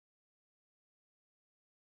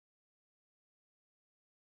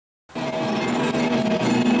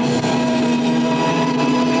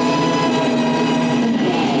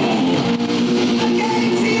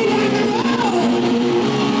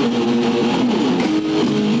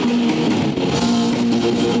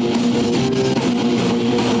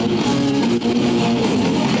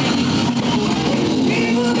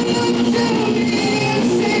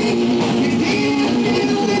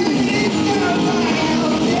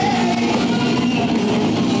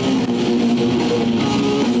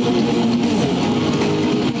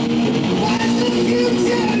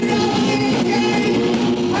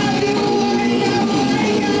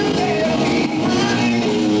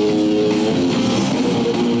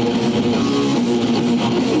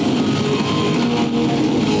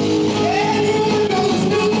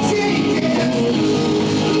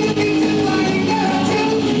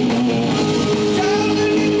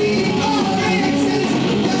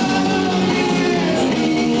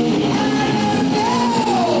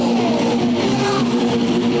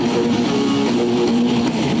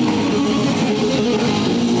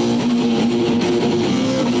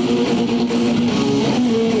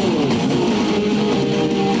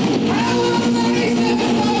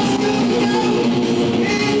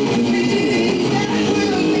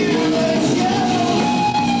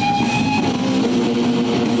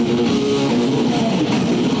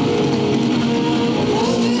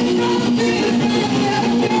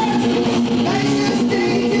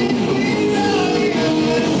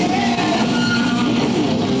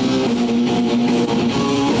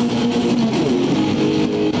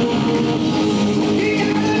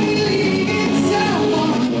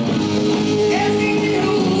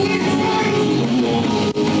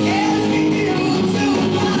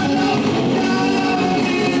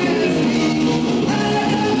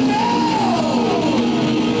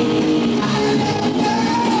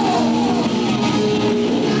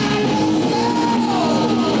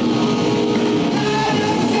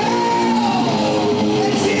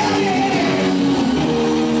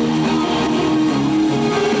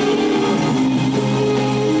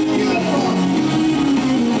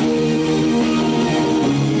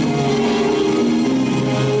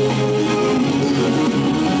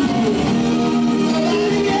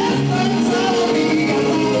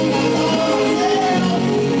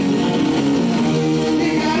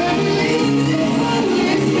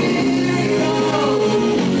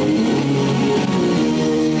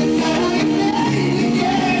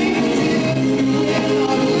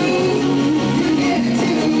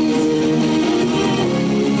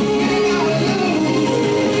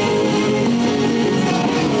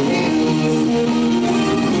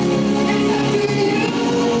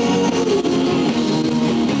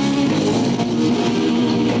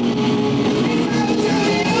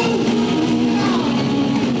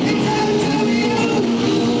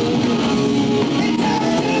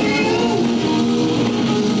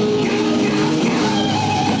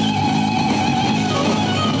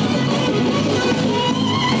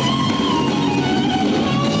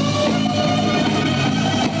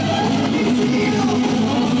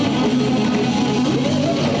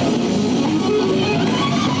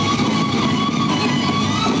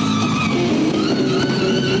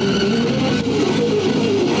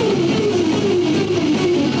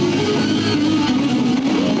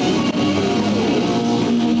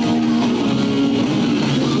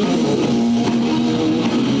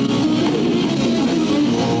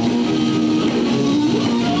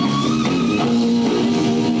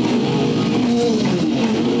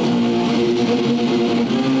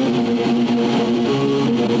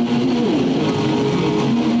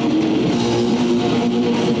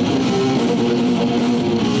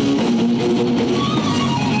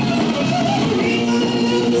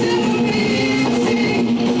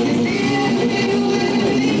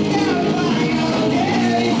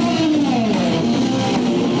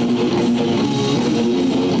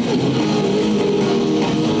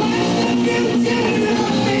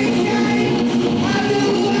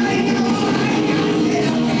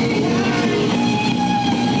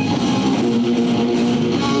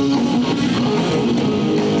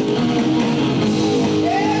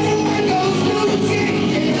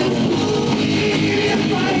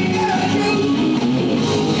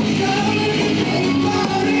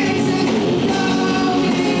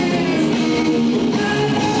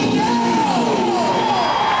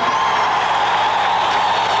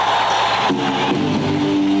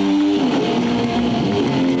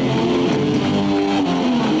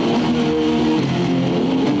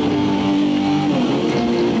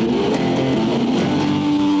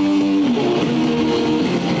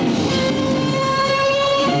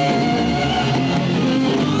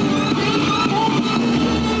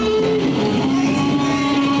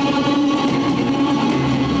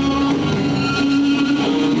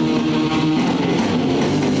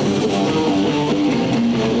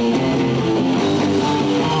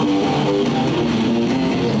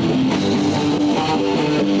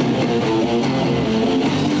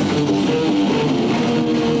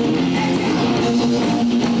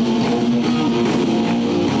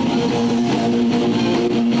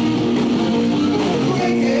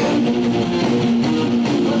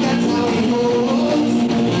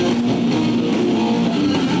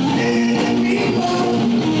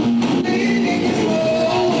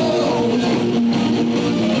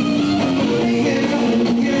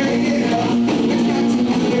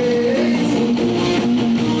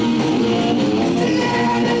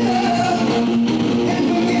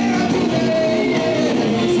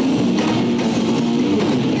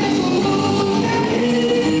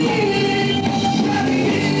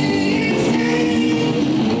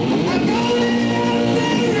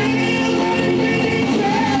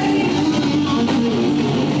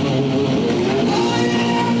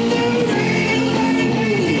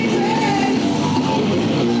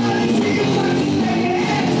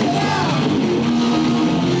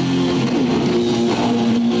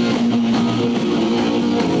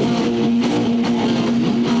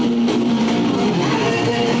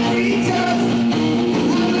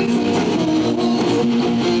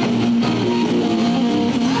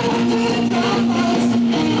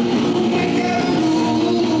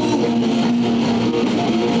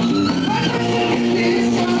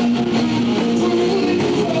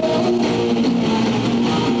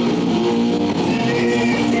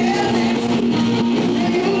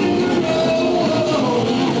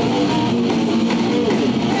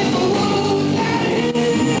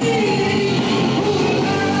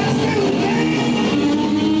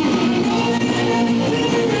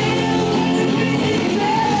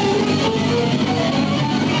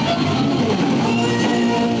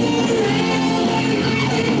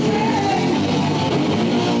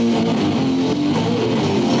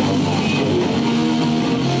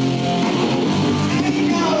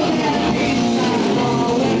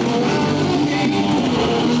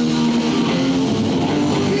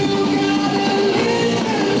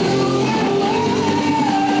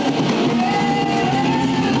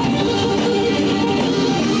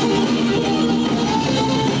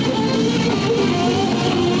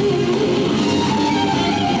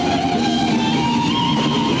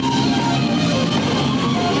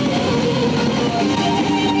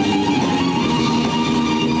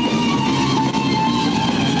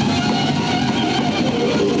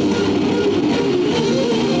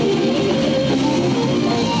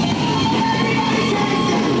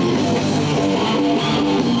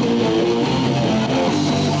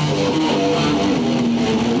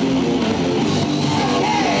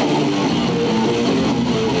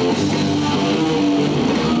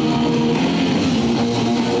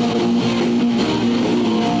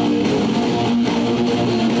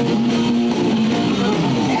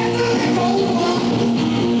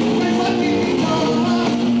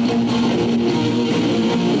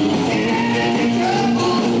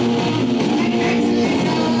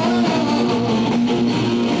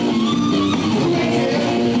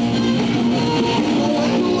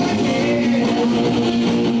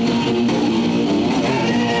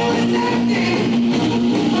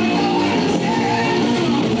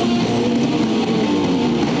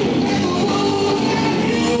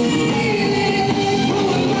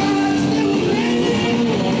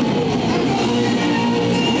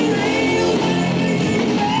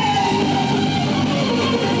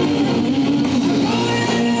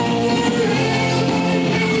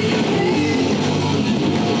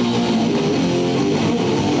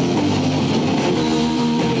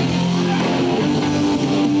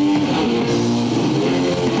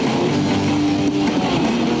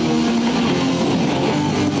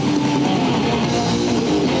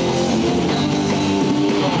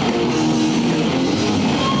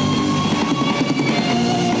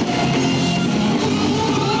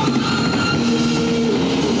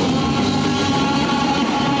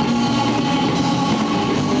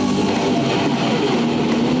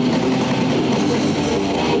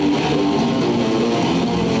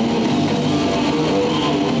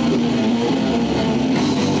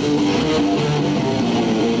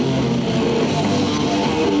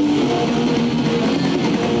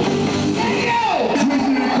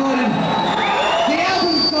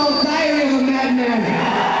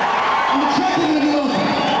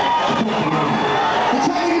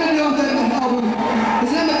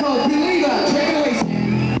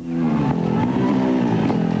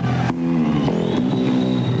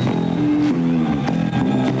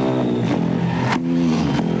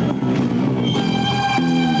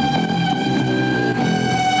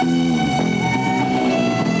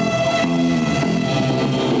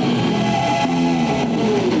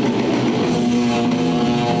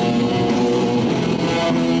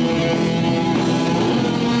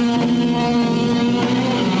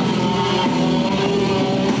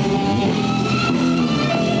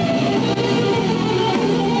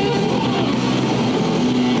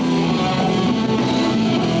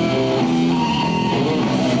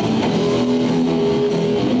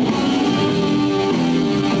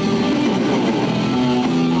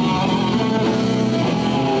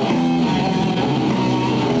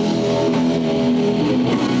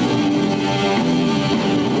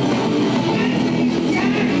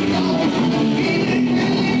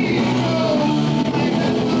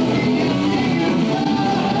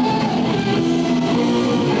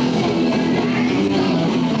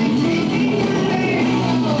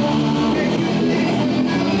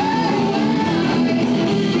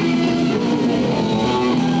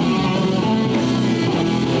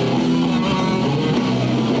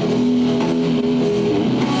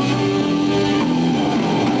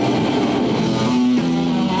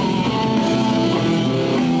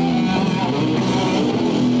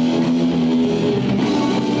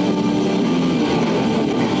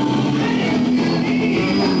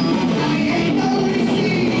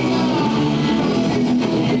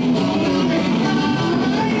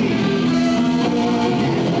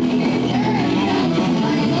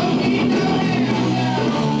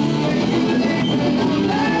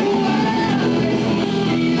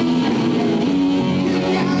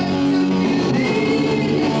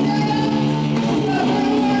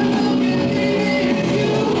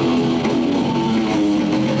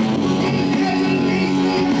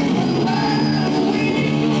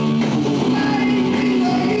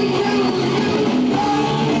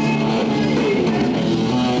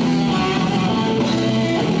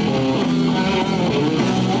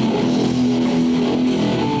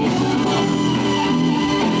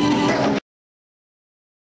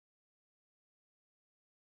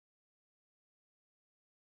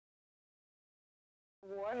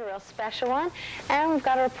Award, a real special one, and we've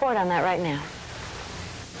got a report on that right now.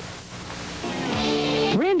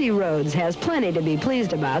 Randy Rhoads has plenty to be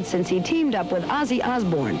pleased about since he teamed up with Ozzy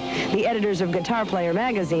Osbourne. The editors of Guitar Player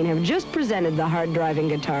magazine have just presented the hard-driving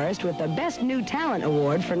guitarist with the Best New Talent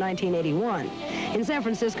Award for 1981. In San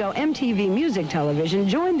Francisco, MTV Music Television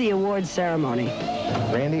joined the awards ceremony.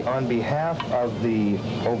 Randy, on behalf of the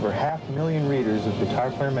over 500,000 readers of Guitar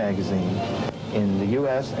Player magazine in the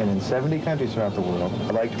U.S. and in 70 countries throughout the world,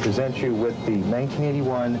 I'd like to present you with the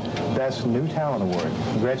 1981 Best New Talent Award.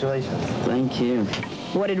 Congratulations. Thank you.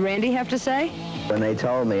 What did Randy have to say? When they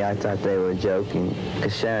told me, I thought they were joking,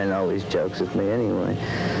 because Sharon always jokes with me anyway.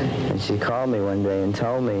 And she called me one day and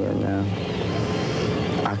told me, and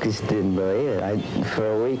I just didn't believe it.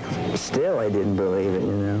 For a week, still I didn't believe it,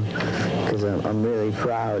 you know, because I'm really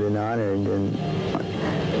proud and honored, and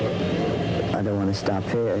I don't want to stop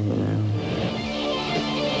here, you know.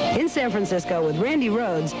 In San Francisco with Randy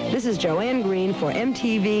Rhoads, this is Joanne Green for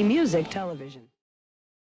MTV Music Television.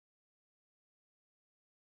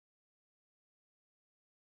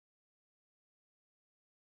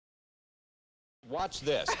 Watch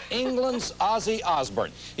this. England's Ozzy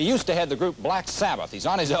Osbourne. He used to head the group Black Sabbath. He's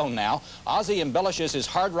on his own now. Ozzy embellishes his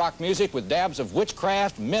hard rock music with dabs of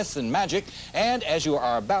witchcraft, myth, and magic. And as you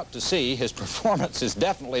are about to see, his performance is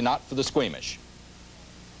definitely not for the squeamish.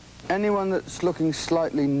 Anyone that's looking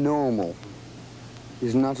slightly normal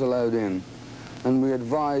is not allowed in. And we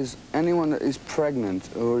advise anyone that is pregnant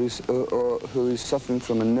or who is suffering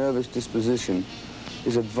from a nervous disposition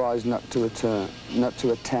is advised not to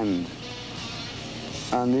attend.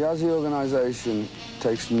 And the Ozzy organisation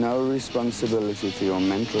takes no responsibility for your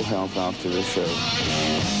mental health after the show.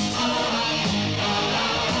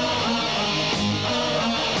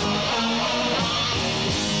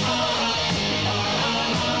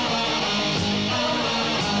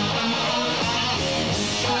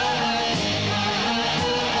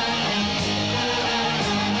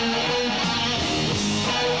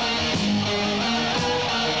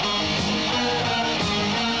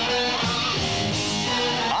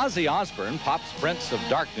 Ozzy Osbourne, pop's Prince of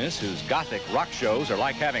Darkness, whose gothic rock shows are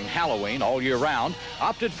like having Halloween all year round,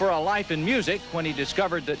 opted for a life in music when he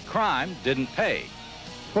discovered that crime didn't pay.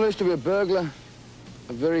 Well, I used to be a burglar,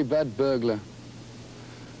 a very bad burglar.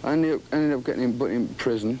 I ended up getting put in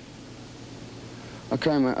prison. I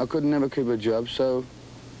came out, I could never keep a job, so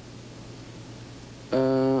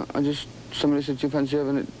somebody said, "Do you fancy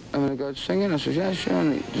having a go at singing?" I said, "Yeah, sure,"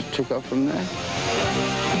 and it just took off from there.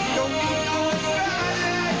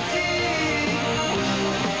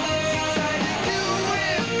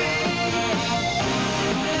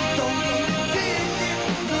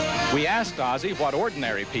 We asked Ozzy what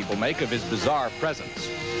ordinary people make of his bizarre presence.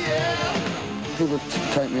 People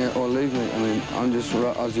take me or leave me. I mean, I'm just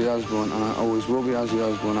Ozzy Osbourne, and I always will be Ozzy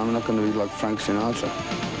Osbourne. I'm not going to be like Frank Sinatra.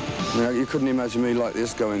 I mean, you couldn't imagine me like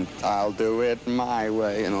this going, "I'll do it my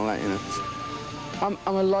way," and all that, you know.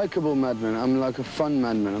 I'm a likeable madman. I'm like a fun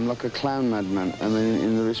madman. I'm like a clown madman. I mean,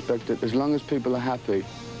 in the respect that as long as people are happy,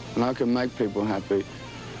 and I can make people happy,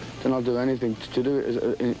 then I'll do anything to do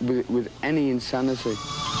it with any insanity.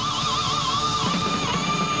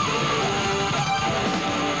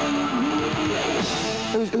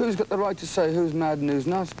 Who's got the right to say who's mad and who's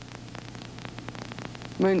not?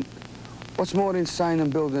 I mean, what's more insane than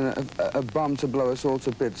building a bomb to blow us all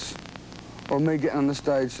to bits? Or me getting on the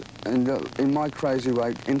stage and, in my crazy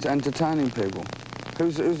way, entertaining people?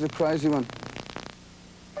 Who's the crazy one?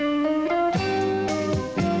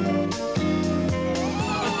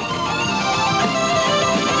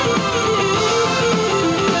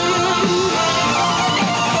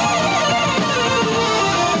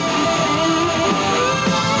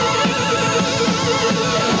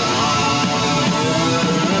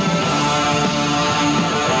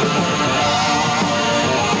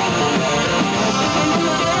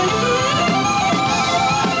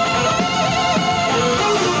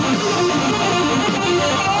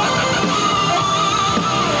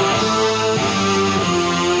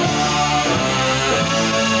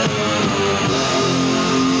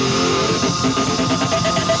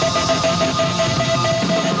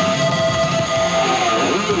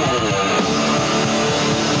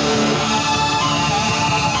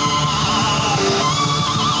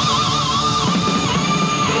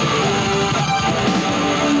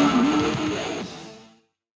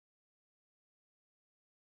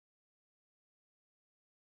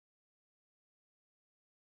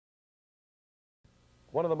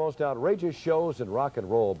 One of the most outrageous shows in rock and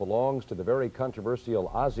roll belongs to the very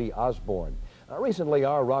controversial Ozzy Osbourne. Recently,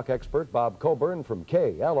 our rock expert, Bob Coburn from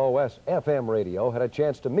KLOS-FM radio, had a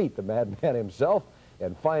chance to meet the madman himself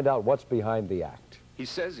and find out what's behind the act. He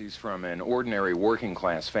says he's from an ordinary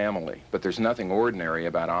working-class family, but there's nothing ordinary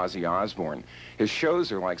about Ozzy Osbourne. His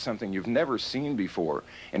shows are like something you've never seen before.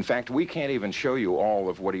 In fact, we can't even show you all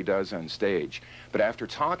of what he does on stage. But after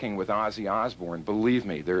talking with Ozzy Osbourne, believe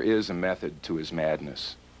me, there is a method to his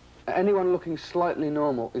madness. Anyone looking slightly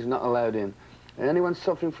normal is not allowed in. And anyone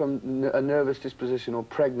suffering from a nervous disposition or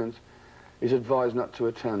pregnant is advised not to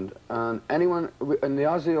attend. And anyone in the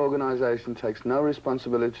Ozzy organisation takes no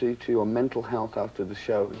responsibility to your mental health after the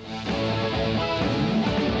show.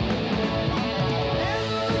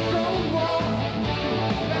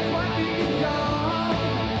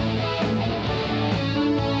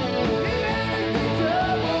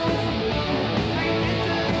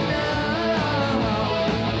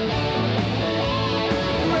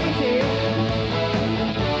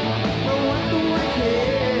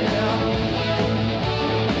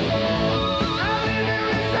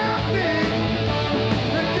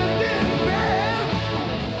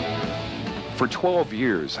 For 12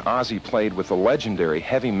 years, Ozzy played with the legendary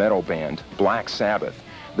heavy metal band Black Sabbath.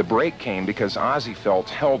 The break came because Ozzy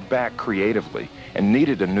felt held back creatively and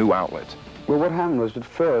needed a new outlet. Well, what happened was, at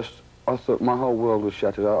first, I thought my whole world was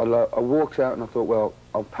shattered. I walked out and I thought, well,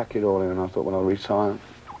 I'll pack it all in, and I thought, well, I'll retire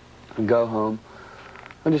and go home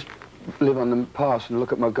and just live on the past and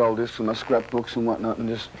look at my gold discs and my scrapbooks and whatnot, and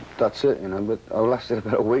just, that's it, you know. But I lasted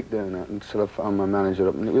about a week doing that until I found my manager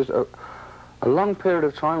up, and it was a long period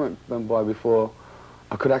of time went by before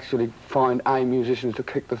I could actually find musicians to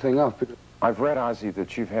kick the thing off. I've read, Ozzy,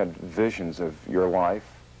 that you've had visions of your life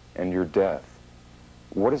and your death.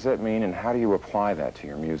 What does that mean, and how do you apply that to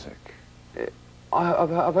your music?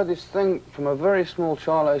 I've had this thing from a very small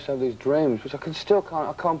child. I used to have these dreams, which I can't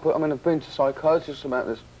put. I mean, I've been to psychiatrists about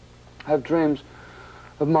this. I have dreams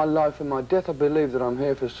of my life and my death. I believe that I'm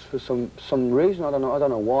here for some reason. I don't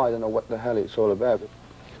know why. I don't know what the hell it's all about.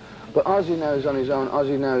 But Ozzy now is on his own.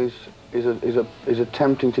 Ozzy now is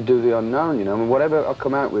attempting to do the unknown, you know. I mean, whatever I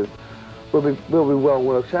come out with will be well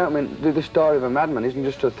worked out. I mean, the story of a madman isn't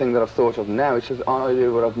just a thing that I've thought of now. It's an idea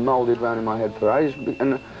that I've moulded around in my head for ages.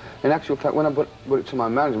 And in actual fact, when I put it to my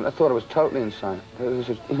management, I thought I was totally insane. They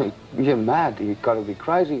said, you're mad. You've got to be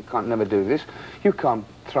crazy. You can't never do this. You can't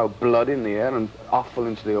throw blood in the air and offal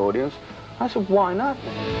into the audience. I said, why not?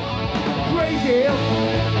 Crazy,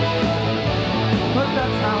 but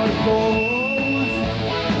that's how it goes.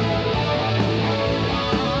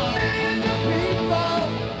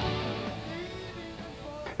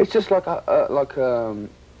 It's just like a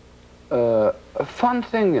fun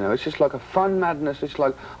thing, you know. It's just like a fun madness. It's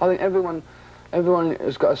like, I think everyone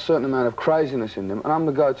has got a certain amount of craziness in them, and I'm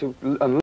the guy to